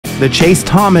the Chase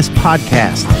Thomas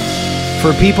Podcast,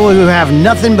 for people who have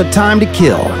nothing but time to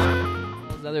kill.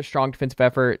 Another strong defensive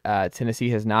effort.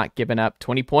 Tennessee has not given up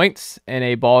 20 points in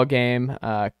a ball game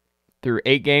through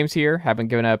 8 games here. Haven't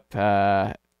given up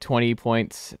 20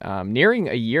 points nearing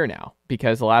a year now,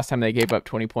 because the last time they gave up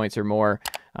 20 points or more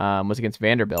was against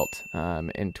Vanderbilt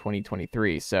in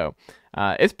 2023. So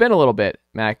it's been a little bit,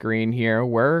 Matt Green here.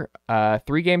 We're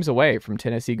 3 games away from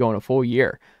Tennessee going a full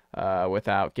year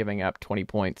without giving up 20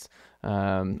 points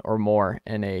or more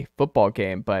in a football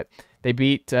game. But they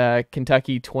beat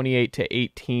Kentucky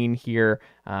 28-18 here.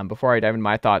 Before I dive into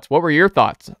my thoughts, what were your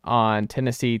thoughts on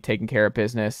Tennessee taking care of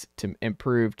business to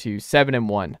improve to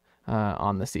 7-1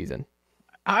 on the season?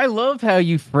 I love how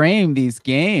you frame these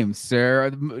games, sir.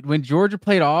 When Georgia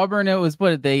played Auburn, it was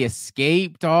they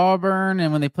escaped Auburn,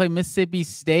 and when they played Mississippi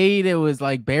State, it was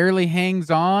like barely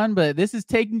hangs on. But this is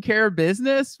taking care of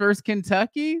business versus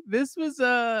Kentucky. This was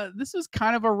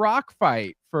kind of a rock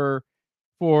fight for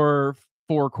 4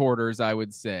 quarters, I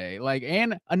would say.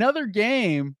 And another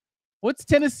game. What's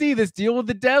Tennessee? This deal with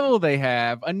the devil they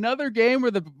have. Another game where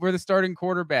the starting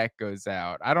quarterback goes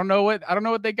out. I don't know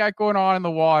what they got going on in the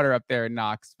water up there in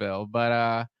Knoxville,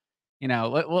 but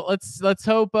let's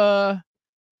hope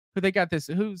who they got this.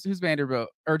 Who's Vanderbilt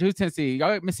or who's Tennessee?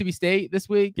 Y'all got Mississippi State this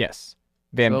week? Yes.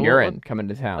 Van Buren coming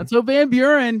to town. Let's hope Van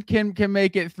Buren can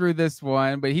make it through this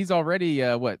one, but he's already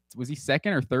what was he,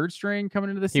 second or third string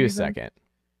coming into the season? He was second.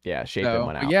 Yeah, Shapen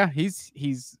went out. Yeah,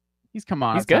 he's come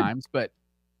on at times, but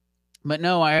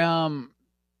no,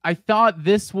 I thought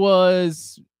this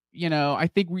was, I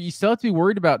think you still have to be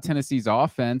worried about Tennessee's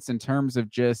offense in terms of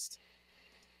just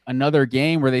another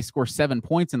game where they score 7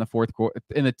 points in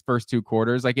the first 2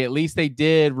 quarters. Like, at least they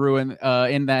did ruin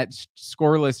in that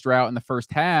scoreless drought in the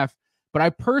first half. But I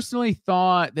personally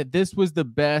thought that this was the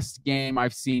best game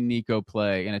I've seen Nico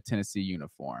play in a Tennessee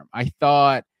uniform. I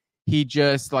thought he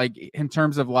just, in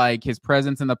terms of his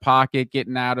presence in the pocket,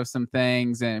 getting out of some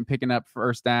things and picking up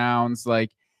first downs,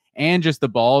 and just the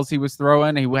balls he was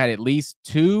throwing. He had at least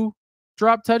 2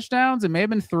 drop touchdowns. It may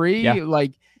have been 3. Yeah.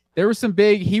 There was some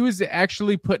big. He was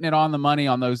actually putting it on the money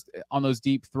on those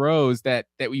deep throws that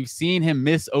we've seen him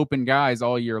miss open guys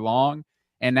all year long,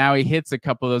 and now he hits a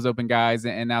couple of those open guys,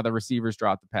 and now the receivers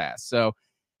drop the pass. So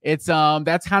it's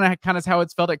that's kind of how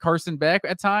it's felt at Carson Beck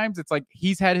at times. It's like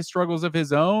he's had his struggles of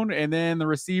his own, and then the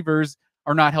receivers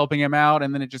are not helping him out,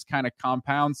 and then it just kind of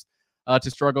compounds to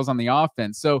struggles on the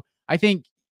offense. So I think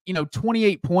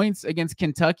 28 points against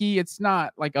Kentucky, it's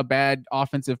not like a bad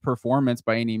offensive performance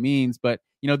by any means, but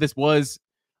this was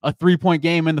a 3-point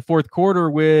game in the fourth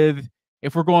quarter with,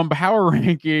 if we're going power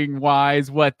ranking wise,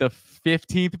 the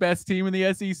 15th best team in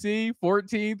the SEC,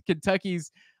 14th.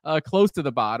 Kentucky's close to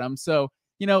the bottom. So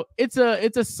it's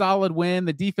a solid win.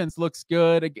 The defense looks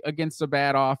good against a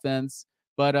bad offense,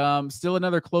 but still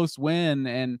another close win.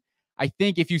 And I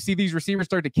think if you see these receivers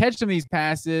start to catch some of these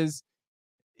passes,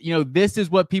 this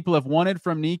is what people have wanted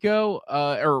from Nico,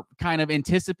 or kind of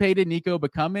anticipated Nico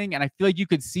becoming. And I feel like you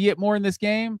could see it more in this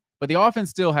game, but the offense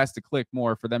still has to click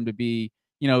more for them to be,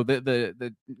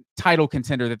 the title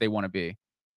contender that they want to be.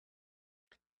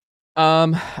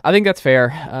 I think that's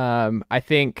fair. I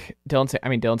think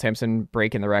Dylan Sampson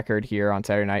breaking the record here on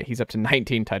Saturday night. He's up to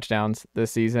 19 touchdowns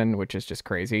this season, which is just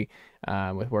crazy,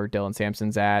 with where Dylan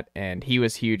Sampson's at. And he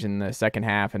was huge in the second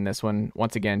half. And this one,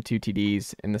 once again, 2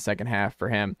 TDs in the second half for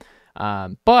him.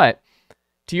 But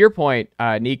to your point,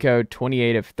 Nico,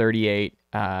 28 of 38.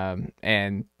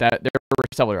 And that there were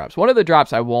several drops. One of the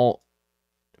drops I won't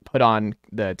put on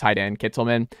the tight end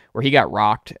Kitzelman, where he got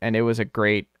rocked, and it was a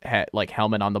great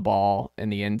helmet on the ball in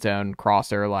the end zone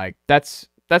crosser. That's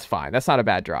fine. That's not a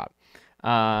bad drop.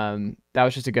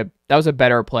 That was a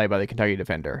better play by the Kentucky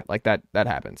defender. That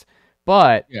happens.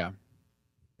 But yeah,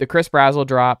 the Chris Brazzell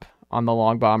drop on the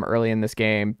long bomb early in this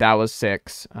game, that was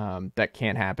 6. That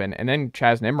can't happen. And then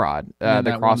Chaz Nimrod,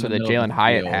 the crosser that Jalen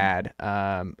Hyatt had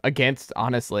against,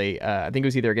 honestly, I think it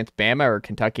was either against Bama or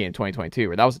Kentucky in 2022,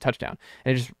 where that was a touchdown.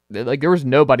 And it just there was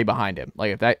nobody behind him.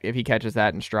 If he catches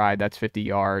that in stride, that's 50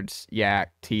 yards,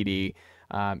 yak, TD.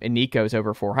 And Nico's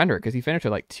over 400 because he finished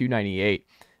at 298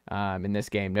 in this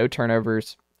game. No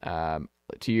turnovers. I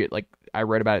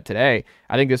wrote about it today.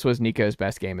 I think this was Nico's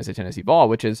best game as a Tennessee Vol,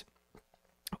 which is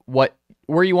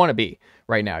where you want to be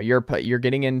right now. You're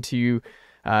getting into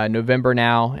November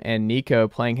now, and Nico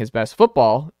playing his best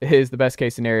football is the best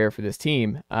case scenario for this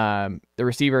team. The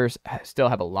receivers still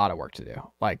have a lot of work to do.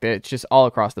 It's just all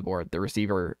across the board. The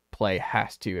receiver play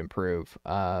has to improve.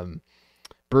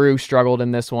 Brew struggled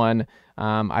in this one.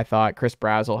 I thought Chris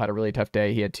Brazzell had a really tough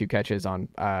day. He had 2 catches on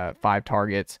 5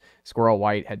 targets. Squirrel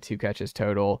White had 2 catches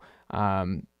total.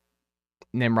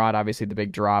 Nimrod, obviously the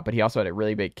big drop, but he also had a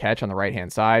really big catch on the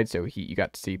right-hand side, so you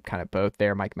got to see kind of both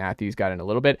there. Mike Matthews got in a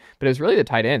little bit, but it was really the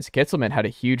tight ends. Kitzelman had a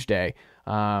huge day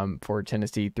for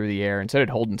Tennessee through the air, and so did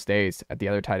Holden Stays at the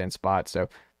other tight end spot, so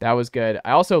that was good.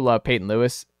 I also love Peyton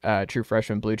Lewis, true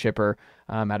freshman blue chipper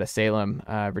out of Salem,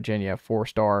 Virginia,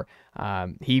 4-star.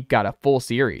 He got a full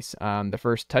series, the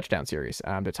first touchdown series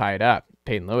to tie it up.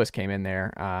 Peyton Lewis came in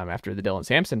there after the Dylan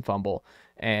Sampson fumble,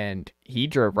 and he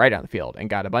drove right down the field and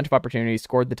got a bunch of opportunities,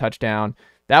 scored the touchdown.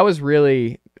 That was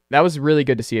really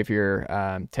good to see if you're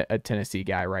a Tennessee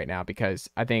guy right now, because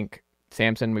I think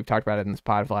Sampson, we've talked about it in this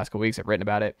pod for the last couple weeks, I've written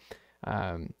about it.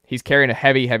 He's carrying a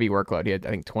heavy workload. He had, I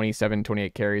think, 27,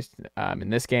 28 carries in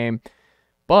this game,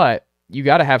 but you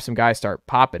got to have some guys start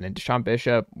popping. And Deshaun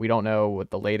Bishop, we don't know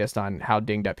what the latest on how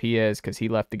dinged up he is because he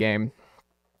left the game.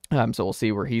 So we'll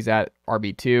see where he's at,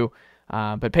 RB2.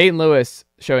 But Peyton Lewis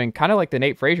showing kind of like the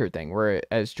Nate Frazier thing, where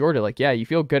as Georgia, like, yeah, you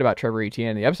feel good about Trevor Etienne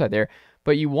and the upside there,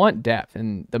 but you want depth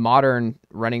in the modern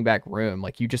running back room.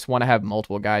 Like, you just want to have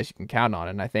multiple guys you can count on.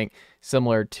 And I think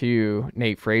similar to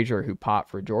Nate Frazier, who popped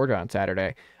for Georgia on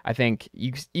Saturday, I think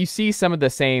you see some of the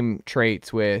same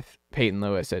traits with Peyton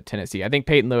Lewis at Tennessee. I think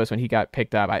Peyton Lewis, when he got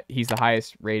picked up, he's the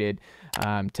highest rated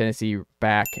Tennessee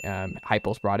back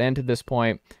Heupel's brought in to this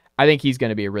point. I think he's going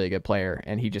to be a really good player,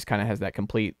 and he just kind of has that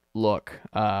complete look,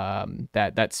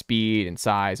 that speed and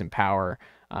size and power.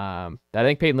 I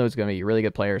think Peyton Lewis is going to be a really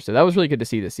good player, so that was really good to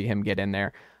see him get in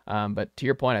there. But to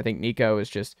your point, I think Nico is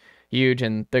just huge,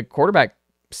 and the quarterback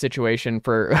situation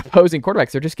for opposing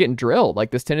quarterbacks, they're just getting drilled.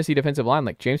 Like this Tennessee defensive line,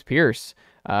 like James Pierce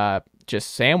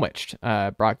just sandwiched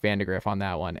Brock Vandegrift on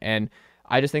that one, and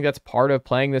I just think that's part of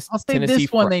playing this. I'll say Tennessee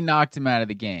this one they knocked him out of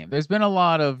the game. There's been a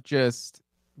lot of just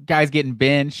guys getting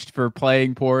benched for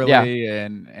playing poorly,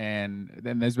 and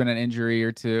then there's been an injury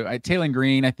or two. Taylor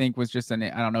Green, I think, was just I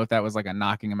don't know if that was like a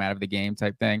knocking him out of the game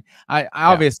type thing.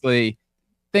 Obviously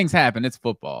things happen. It's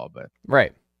football, but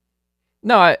right.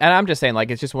 No, and I'm just saying,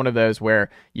 like, it's just one of those where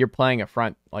you're playing a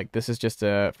front, like, this is just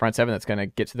a front seven that's going to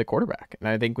get to the quarterback. And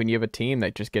I think when you have a team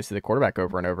that just gets to the quarterback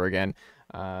over and over again,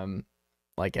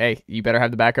 like, hey, you better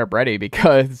have the backup ready,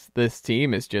 because this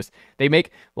team is just, they make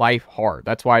life hard.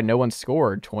 That's why no one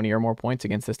scored 20 or more points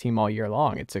against this team all year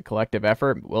long. It's a collective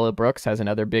effort. Willow Brooks has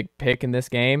another big pick in this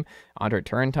game. Andre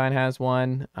Turrentine has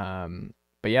one.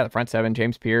 But yeah, the front seven,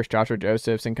 James Pierce, Joshua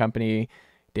Josephs and company,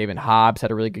 David Hobbs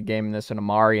had a really good game in this, and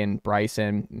Amari and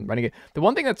Bryson running it. The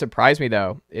one thing that surprised me,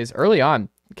 though, is early on,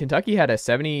 Kentucky had a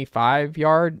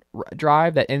 75-yard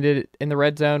drive that ended in the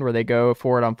red zone where they go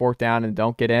for it on fourth down and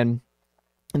don't get in.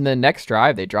 And the next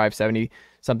drive, they drive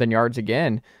 70-something yards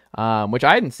again, which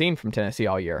I hadn't seen from Tennessee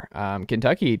all year.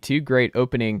 Kentucky, 2 great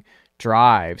opening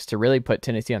drives to really put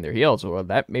Tennessee on their heels. Well,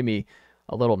 that made me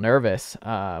a little nervous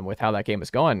with how that game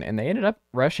was going, and they ended up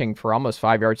rushing for almost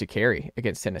 5 yards a carry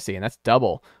against Tennessee, and that's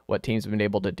double what teams have been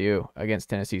able to do against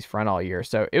Tennessee's front all year.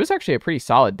 So it was actually a pretty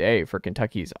solid day for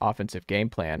Kentucky's offensive game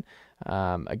plan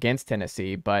against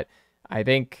Tennessee. But I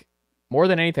think more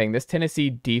than anything, this Tennessee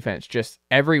defense, just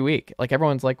every week, like,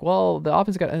 everyone's like, well, the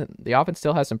offense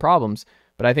still has some problems.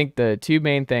 But I think the two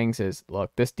main things is,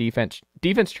 look, this defense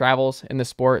travels in the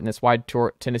sport, and that's why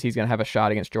Tennessee's going to have a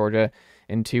shot against Georgia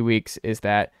in 2 weeks, is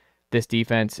that this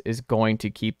defense is going to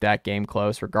keep that game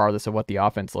close regardless of what the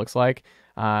offense looks like.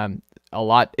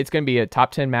 It's going to be a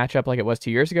top 10 matchup like it was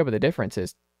 2 years ago, but the difference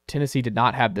is Tennessee did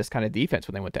not have this kind of defense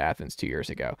when they went to Athens 2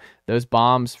 years ago. Those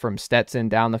bombs from Stetson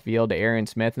down the field to Arian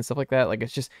Smith and stuff like that, like,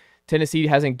 it's just Tennessee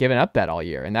hasn't given up that all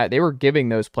year, and that they were giving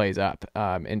those plays up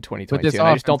in 2022. And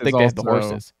I just don't think they have the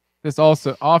horses. This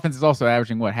offense is also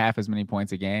averaging half as many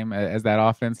points a game as that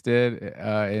offense did.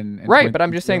 Right, but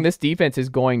I'm just saying this defense is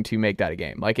going to make that a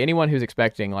game. Like, anyone who's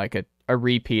expecting like a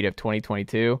repeat of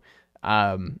 2022,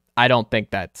 I don't think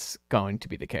that's going to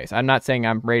be the case. I'm not saying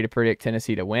I'm ready to predict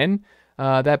Tennessee to win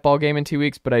that ball game in 2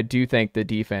 weeks, but I do think the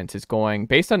defense is going,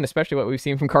 based on especially what we've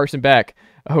seen from Carson Beck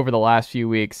over the last few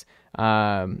weeks.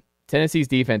 Tennessee's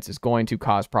defense is going to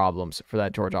cause problems for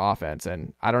that Georgia offense.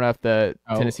 And I don't know if the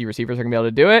Tennessee receivers are going to be able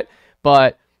to do it,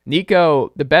 but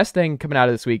Nico, the best thing coming out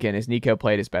of this weekend is Nico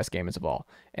played his best game as a ball.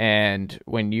 And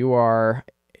when you are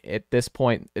at this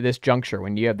point, at this juncture,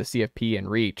 when you have the CFP and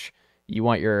reach, you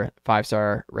want your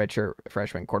 5-star redshirt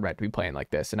freshman quarterback to be playing like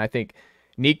this. And I think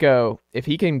Nico, if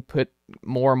he can put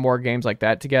more and more games like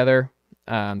that together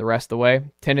the rest of the way,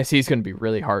 Tennessee's going to be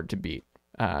really hard to beat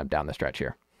down the stretch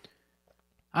here.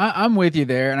 I'm with you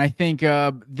there. And I think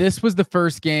this was the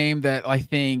first game that I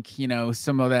think,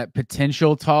 some of that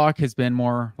potential talk has been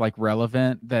more like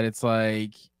relevant, that it's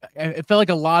like, it felt like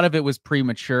a lot of it was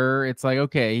premature. It's like,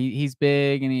 okay, he's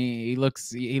big and he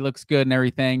looks good and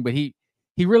everything, but he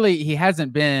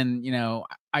hasn't been,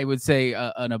 I would say he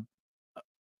has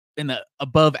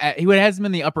him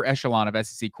in the upper echelon of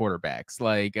SEC quarterbacks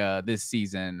like this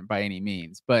season by any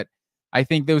means. But I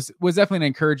think this was definitely an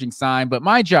encouraging sign. But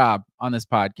my job on this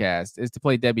podcast is to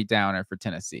play Debbie Downer for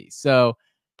Tennessee. So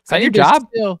is that your job?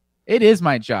 It is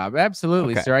my job.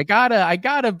 Absolutely, okay. sir. I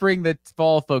gotta bring the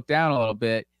Vol folk down a little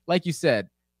bit. Like you said,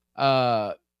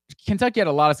 Kentucky had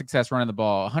a lot of success running the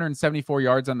ball, 174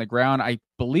 yards on the ground. I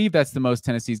believe that's the most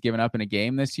Tennessee's given up in a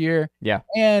game this year. Yeah.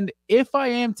 And if I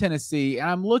am Tennessee and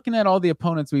I'm looking at all the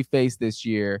opponents we faced this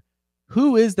year,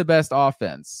 who is the best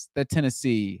offense that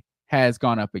Tennessee has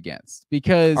gone up against?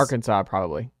 Because Arkansas,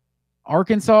 probably.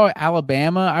 Arkansas,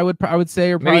 Alabama, I would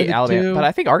say, are probably maybe Alabama, two. But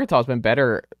I think Arkansas has been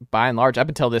better by and large up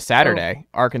until this Saturday.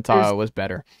 Arkansas was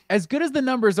better. As good as the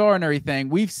numbers are and everything,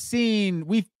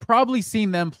 we've probably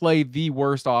seen them play the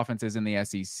worst offenses in the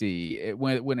SEC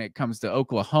when it comes to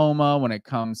Oklahoma, when it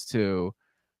comes to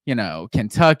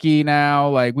Kentucky. Now,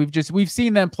 like we've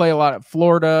seen them play a lot at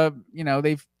Florida.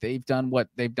 They've done what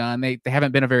they've done. They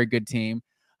haven't been a very good team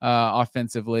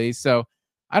offensively. So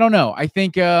I don't know. I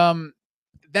think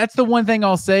that's the one thing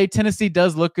I'll say. Tennessee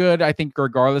does look good, I think,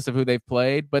 regardless of who they've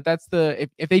played. But that's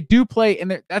if they do play,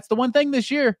 and that's the one thing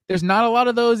this year. There's not a lot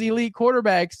of those elite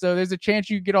quarterbacks, so there's a chance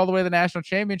you get all the way to the national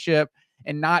championship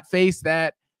and not face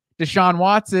that Deshaun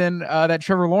Watson, that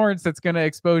Trevor Lawrence that's going to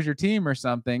expose your team or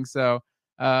something. So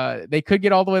they could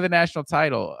get all the way to the national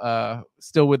title,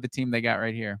 still with the team they got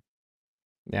right here.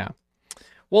 Yeah.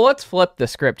 Well, let's flip the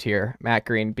script here, Matt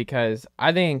Green, because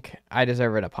I think I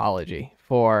deserve an apology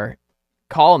for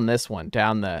calling this one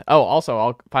down the... Oh,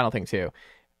 also, final thing too.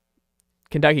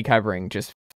 Kentucky covering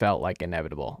just felt like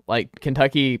inevitable. Like,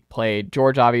 Kentucky played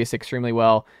George Obvious extremely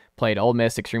well, played Ole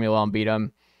Miss extremely well and beat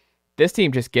them. This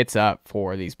team just gets up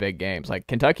for these big games. Like,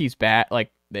 Kentucky's bad.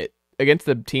 Like, against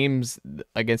lesser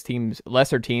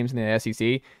teams in the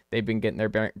SEC, they've been getting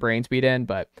their brains beat in.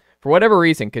 But for whatever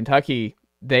reason, Kentucky,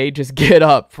 they just get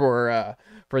up for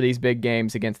these big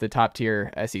games against the top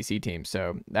tier SEC teams.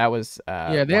 So that was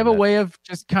they have a way of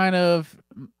just kind of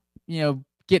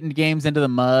getting games into the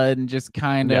mud and just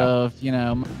kind of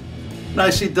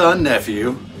Nicely done,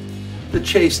 nephew. The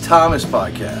Chase Thomas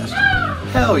podcast.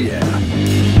 Hell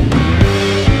yeah.